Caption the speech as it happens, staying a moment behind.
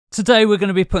Today we're going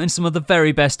to be putting some of the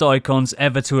very best icons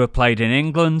ever to have played in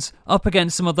England up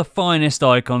against some of the finest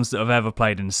icons that have ever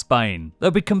played in Spain.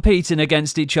 They'll be competing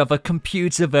against each other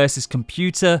computer versus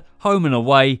computer, home and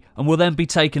away, and we'll then be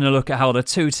taking a look at how the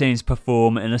two teams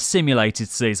perform in a simulated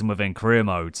season within career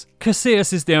mode.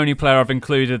 Casillas is the only player I've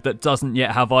included that doesn't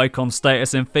yet have icon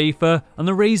status in FIFA, and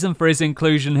the reason for his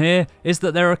inclusion here is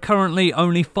that there are currently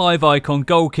only 5 icon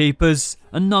goalkeepers,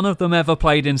 and none of them ever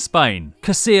played in Spain.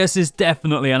 Casillas is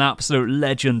definitely an absolute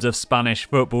legend of Spanish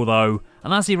football though,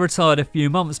 and as he retired a few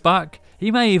months back,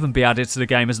 he may even be added to the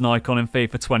game as an icon in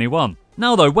FIFA 21.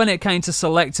 Now though, when it came to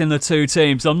selecting the two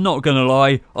teams, I'm not gonna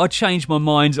lie, I changed my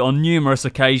mind on numerous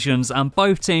occasions and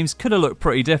both teams could have looked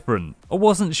pretty different. I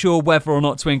wasn't sure whether or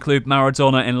not to include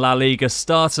Maradona in La Liga's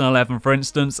starting 11 for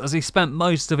instance, as he spent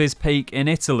most of his peak in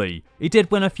Italy. He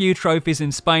did win a few trophies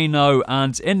in Spain though,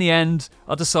 and in the end,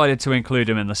 I decided to include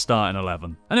him in the starting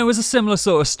 11. And it was a similar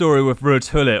sort of story with Ruud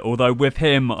Gullit, although with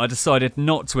him, I decided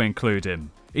not to include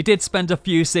him. He did spend a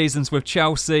few seasons with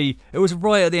Chelsea, it was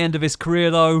right at the end of his career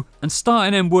though, and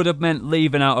starting him would have meant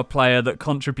leaving out a player that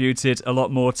contributed a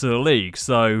lot more to the league,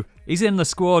 so he's in the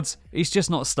squad, he's just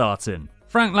not starting.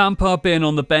 Frank Lampard being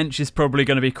on the bench is probably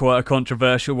going to be quite a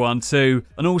controversial one too,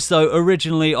 and also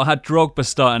originally I had Drogba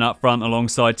starting up front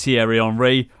alongside Thierry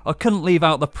Henry. I couldn't leave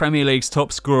out the Premier League's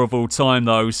top scorer of all time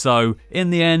though, so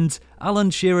in the end,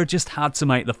 Alan Shearer just had to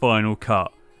make the final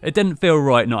cut. It didn't feel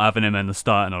right not having him in the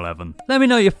starting 11. Let me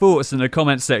know your thoughts in the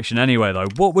comments section anyway though.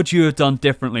 What would you have done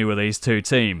differently with these two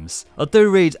teams? I do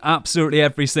read absolutely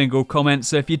every single comment,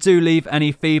 so if you do leave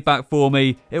any feedback for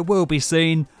me, it will be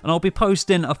seen, and I'll be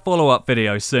posting a follow-up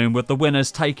video soon with the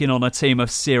winners taking on a team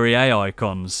of Serie A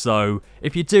icons, so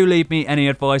if you do leave me any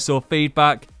advice or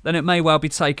feedback, then it may well be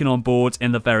taken on board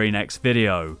in the very next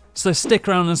video. So stick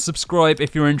around and subscribe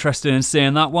if you're interested in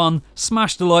seeing that one.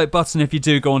 Smash the like button if you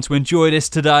do go on to enjoy this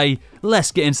today.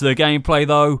 Let's get into the gameplay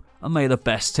though, and may the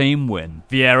best team win.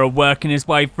 Vieira working his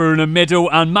way through in the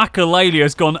middle, and Makelele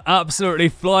has gone absolutely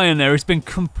flying there. He's been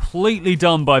completely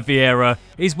done by Vieira.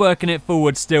 He's working it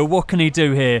forward still. What can he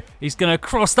do here? He's going to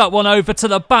cross that one over to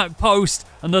the back post,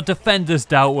 and the defender's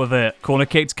dealt with it. Corner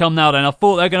kick to come now then. I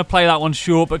thought they were going to play that one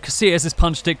short, but Casillas has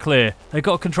punched it clear. They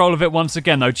got control of it once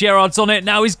again though. Gerrard's on it.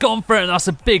 Now he's gone for it, and that's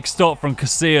a big stop from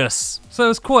Casillas. So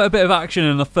there's quite a bit of action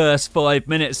in the first 5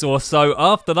 minutes or so.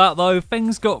 After that though,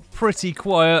 things got pretty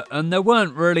quiet and there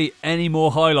weren't really any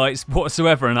more highlights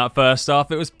whatsoever in that first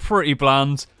half. It was pretty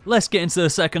bland. Let's get into the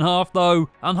second half though,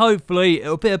 and hopefully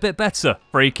it'll be a bit better.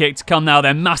 Free kick to come now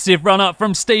then. Massive run up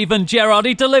from Steven Gerrard.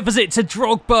 He delivers it to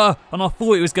Drogba, and I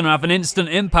thought he was going to have an instant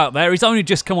impact there. He's only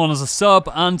just come on as a sub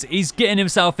and he's getting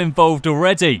himself involved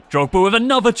already. Drogba with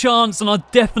another chance, and I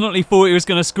definitely thought he was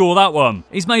going to score that one.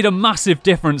 He's made a massive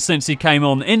difference since he came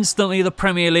on. Instantly the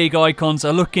Premier League icons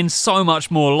are looking so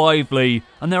much more lively,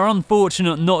 and they're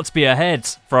unfortunate not to be ahead.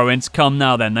 Throw in to come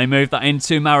now then. They move that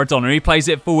into Maradona. He plays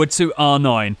it forward to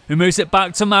R9, who moves it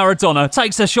back to Maradona.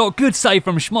 Takes a shot. Good save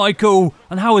from Schmeichel.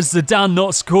 And how has Zidane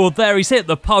not scored there? He's hit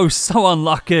the post. So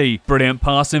unlucky. Brilliant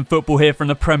passing football here from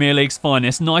the Premier League's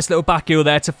finest. Nice little back heel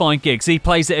there to find Giggs. He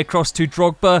plays it across to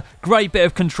Drogba. Great bit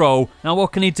of control. Now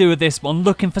what can he do with this one?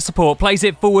 Looking for support. Plays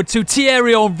it forward to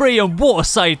Thierry Henry. And what a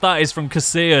save that is from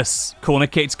Casillas. Corner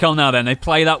kick to come now then. They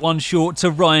play that one short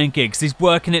to Ryan Giggs. He's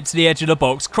working it to the edge of the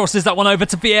box. Crosses that one over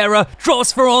to Vieira.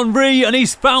 Drops for Henry. And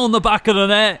he's found the back of the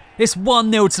net. It's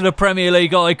 1-0 to the Premier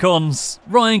League icons.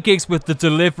 Ryan Giggs with the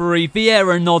delivery.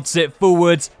 Vieira nods it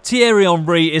forward. Thierry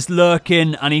Henry is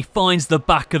lurking and he finds the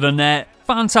back of the net.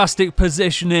 Fantastic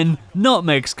positioning,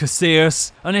 nutmegs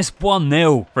Casillas, and it's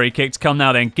 1-0. Free kick to come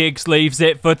now then. Giggs leaves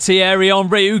it for Thierry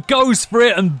Henry, who goes for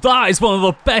it, and that is one of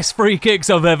the best free kicks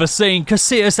I've ever seen.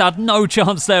 Casillas had no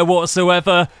chance there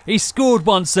whatsoever. He scored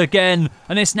once again,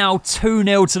 and it's now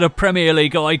 2-0 to the Premier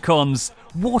League icons.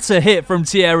 What a hit from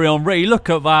Thierry Henry, look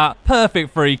at that.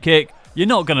 Perfect free kick. You're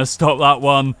not going to stop that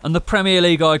one. And the Premier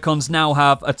League icons now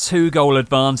have a 2-goal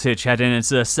advantage heading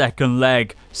into the second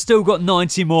leg. Still got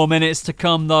 90 more minutes to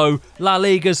come though. La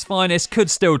Liga's finest could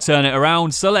still turn it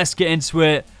around, so let's get into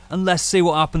it. And let's see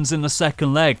what happens in the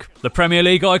second leg. The Premier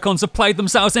League icons have played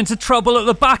themselves into trouble at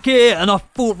the back here, and I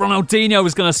thought Ronaldinho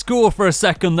was going to score for a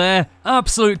second there.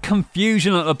 Absolute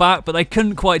confusion at the back, but they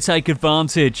couldn't quite take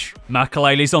advantage.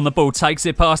 Makelele's on the ball, takes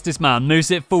it past his man, moves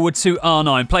it forward to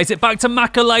R9, plays it back to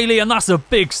Makelele, and that's a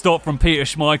big stop from Peter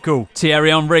Schmeichel.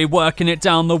 Thierry Henry working it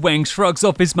down the wing, shrugs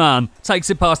off his man, takes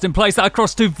it past him, plays that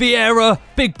across to Vieira.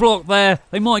 Big block there.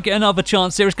 They might get another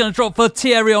chance here. It's going to drop for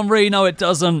Thierry Henry. No, it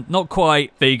doesn't. Not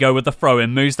quite. Vigo with the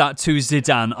throw-in, moves that to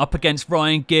Zidane. Up up against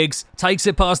Ryan Giggs, takes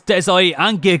it past Desai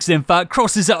and Giggs in fact,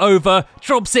 crosses it over,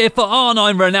 drops it for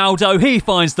R9 Ronaldo, he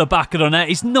finds the back of the net,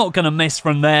 he's not going to miss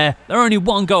from there. They're only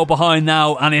one goal behind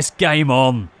now and it's game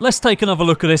on. Let's take another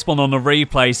look at this one on the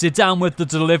replay. Zidane with the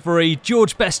delivery,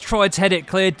 George Best tried to head it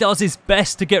clear, does his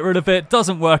best to get rid of it,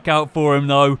 doesn't work out for him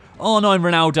though. R9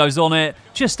 Ronaldo's on it,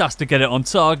 just has to get it on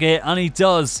target, and he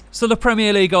does. So the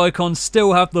Premier League icons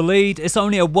still have the lead. It's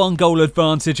only a 1-goal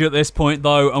advantage at this point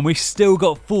though, and we've still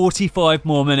got 45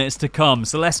 more minutes to come.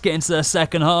 So let's get into the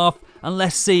second half, and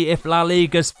let's see if La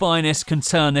Liga's finest can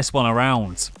turn this one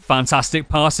around. Fantastic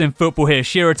pass in football here.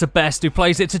 Shearer to Best, who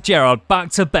plays it to Gerrard. Back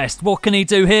to Best. What can he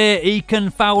do here? He can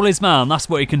foul his man. That's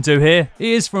what he can do here.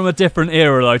 He is from a different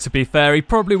era though, to be fair. He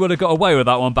probably would have got away with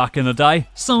that one back in the day.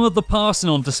 Some of the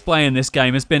passing on display in this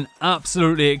game has been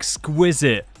absolutely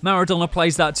exquisite. Maradona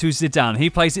plays that to Zidane. He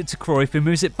plays it to Cruyff, who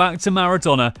moves it back to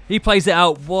Maradona. He plays it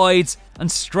out wide,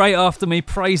 and straight after me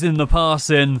praising the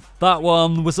passing, that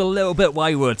one was a little bit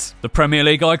wayward. The Premier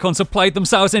League icons have played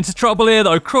themselves into trouble here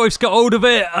though. Cruyff's got hold of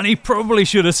it, and he probably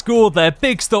should have scored there.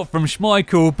 Big stop from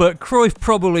Schmeichel, but Cruyff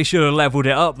probably should have levelled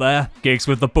it up there. Giggs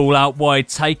with the ball out wide,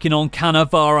 taking on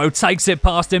Cannavaro, takes it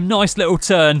past him, nice little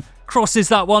turn. Crosses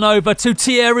that one over to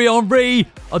Thierry Henry.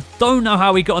 I don't know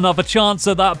how he got another chance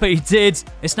at that, but he did.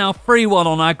 It's now 3-1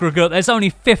 on aggregate. There's only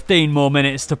 15 more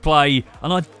minutes to play,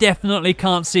 and I definitely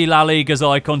can't see La Liga's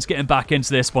icons getting back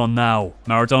into this one now.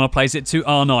 Maradona plays it to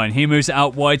R9. He moves it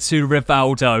out wide to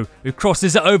Rivaldo, who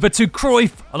crosses it over to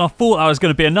Cruyff, and I thought that was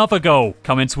going to be another goal.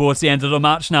 Coming towards the end of the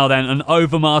match now then, and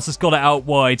Overmars has got it out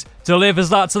wide. Delivers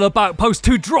that to the back post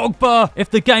to Drogba. If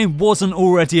the game wasn't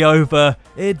already over,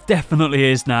 it definitely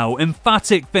is now.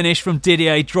 Emphatic finish from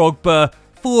Didier Drogba.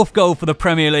 4th goal for the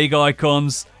Premier League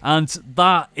icons, and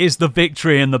that is the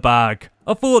victory in the bag.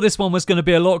 I thought this one was going to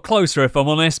be a lot closer if I'm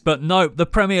honest, but nope, the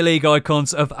Premier League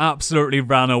icons have absolutely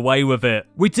ran away with it.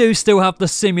 We do still have the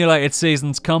simulated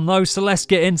season to come though, so let's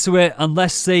get into it and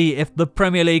let's see if the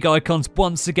Premier League icons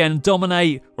once again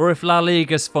dominate, or if La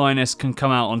Liga's finest can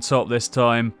come out on top this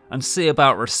time and see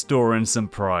about restoring some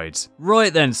pride.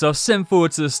 Right then, so I've sent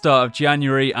forward to the start of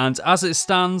January, and as it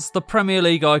stands, the Premier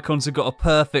League icons have got a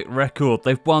perfect record.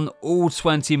 They've won all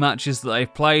 20 matches that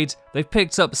they've played, they've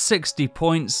picked up 60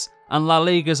 points, and La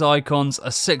Liga's icons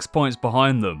are 6 points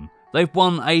behind them. They've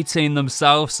won 18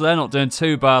 themselves, so they're not doing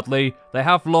too badly. They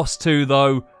have lost 2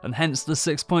 though, and hence the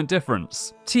 6-point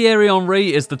difference. Thierry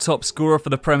Henry is the top scorer for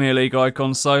the Premier League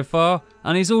icons so far,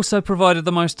 and he's also provided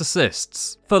the most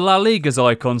assists. For La Liga's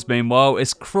icons meanwhile,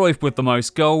 it's Cruyff with the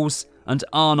most goals, and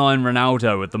R9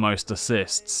 Ronaldo with the most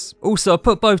assists. Also, I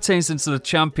put both teams into the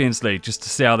Champions League just to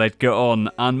see how they'd get on,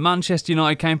 and Manchester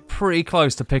United came pretty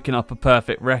close to picking up a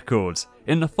perfect record.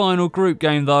 In the final group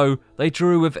game though, they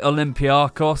drew with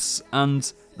Olympiacos,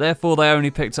 and therefore they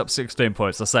only picked up 16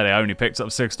 points. I say they only picked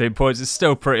up 16 points, it's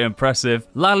still pretty impressive.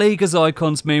 La Liga's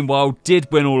icons meanwhile did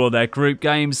win all of their group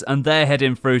games, and they're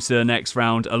heading through to the next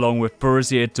round along with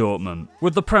Borussia Dortmund,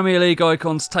 with the Premier League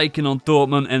icons taking on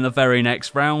Dortmund in the very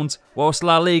next round, whilst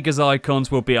La Liga's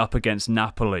icons will be up against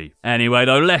Napoli. Anyway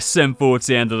though, let's send forward to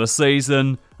the end of the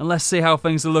season, and let's see how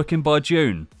things are looking by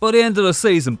June. By the end of the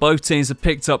season, both teams have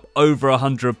picked up over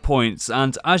 100 points,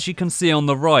 and as you can see on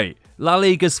the right, La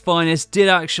Liga's finest did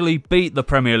actually beat the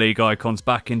Premier League icons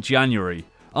back in January.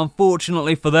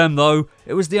 Unfortunately for them though,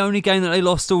 it was the only game that they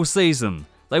lost all season.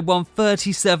 They won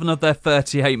 37 of their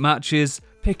 38 matches,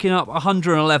 picking up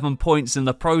 111 points in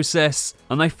the process,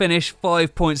 and they finished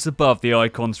 5 points above the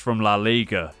icons from La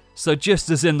Liga. So just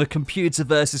as in the computer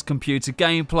versus computer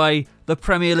gameplay, the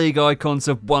Premier League icons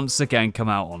have once again come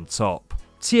out on top.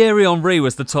 Thierry Henry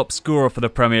was the top scorer for the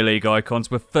Premier League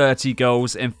icons with 30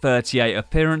 goals in 38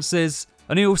 appearances,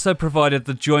 and he also provided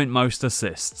the joint most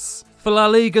assists. For La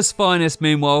Liga's finest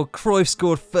meanwhile, Cruyff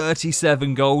scored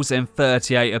 37 goals in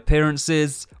 38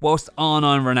 appearances, whilst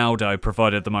R9 Ronaldo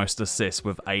provided the most assists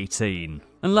with 18.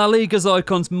 And La Liga's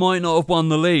icons might not have won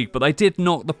the league, but they did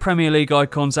knock the Premier League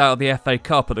icons out of the FA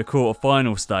Cup at the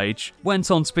quarter-final stage, went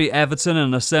on to beat Everton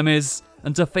in the semis,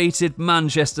 and defeated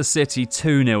Manchester City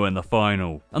 2-0 in the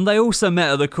final. And they also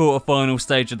met at the quarter-final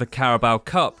stage of the Carabao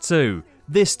Cup too.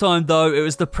 This time though, it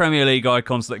was the Premier League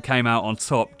icons that came out on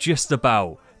top, just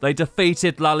about. They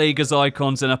defeated La Liga's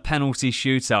icons in a penalty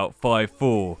shootout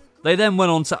 5-4. They then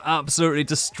went on to absolutely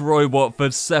destroy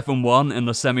Watford 7-1 in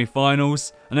the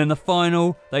semi-finals, and in the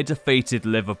final, they defeated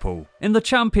Liverpool. In the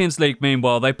Champions League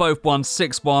meanwhile, they both won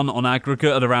 6-1 on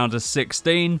aggregate at the round of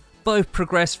 16, both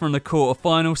progressed from the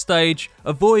quarter-final stage,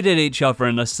 avoided each other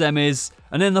in the semis,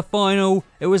 and in the final,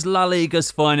 it was La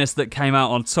Liga's finest that came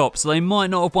out on top, so they might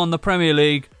not have won the Premier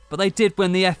League, but they did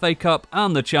win the FA Cup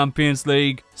and the Champions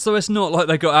League, so it's not like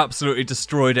they got absolutely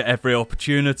destroyed at every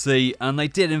opportunity, and they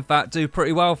did in fact do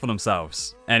pretty well for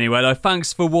themselves. Anyway though,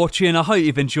 thanks for watching, I hope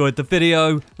you've enjoyed the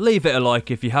video, leave it a like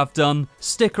if you have done,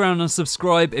 stick around and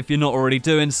subscribe if you're not already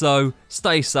doing so,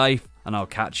 stay safe, and I'll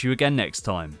catch you again next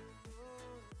time.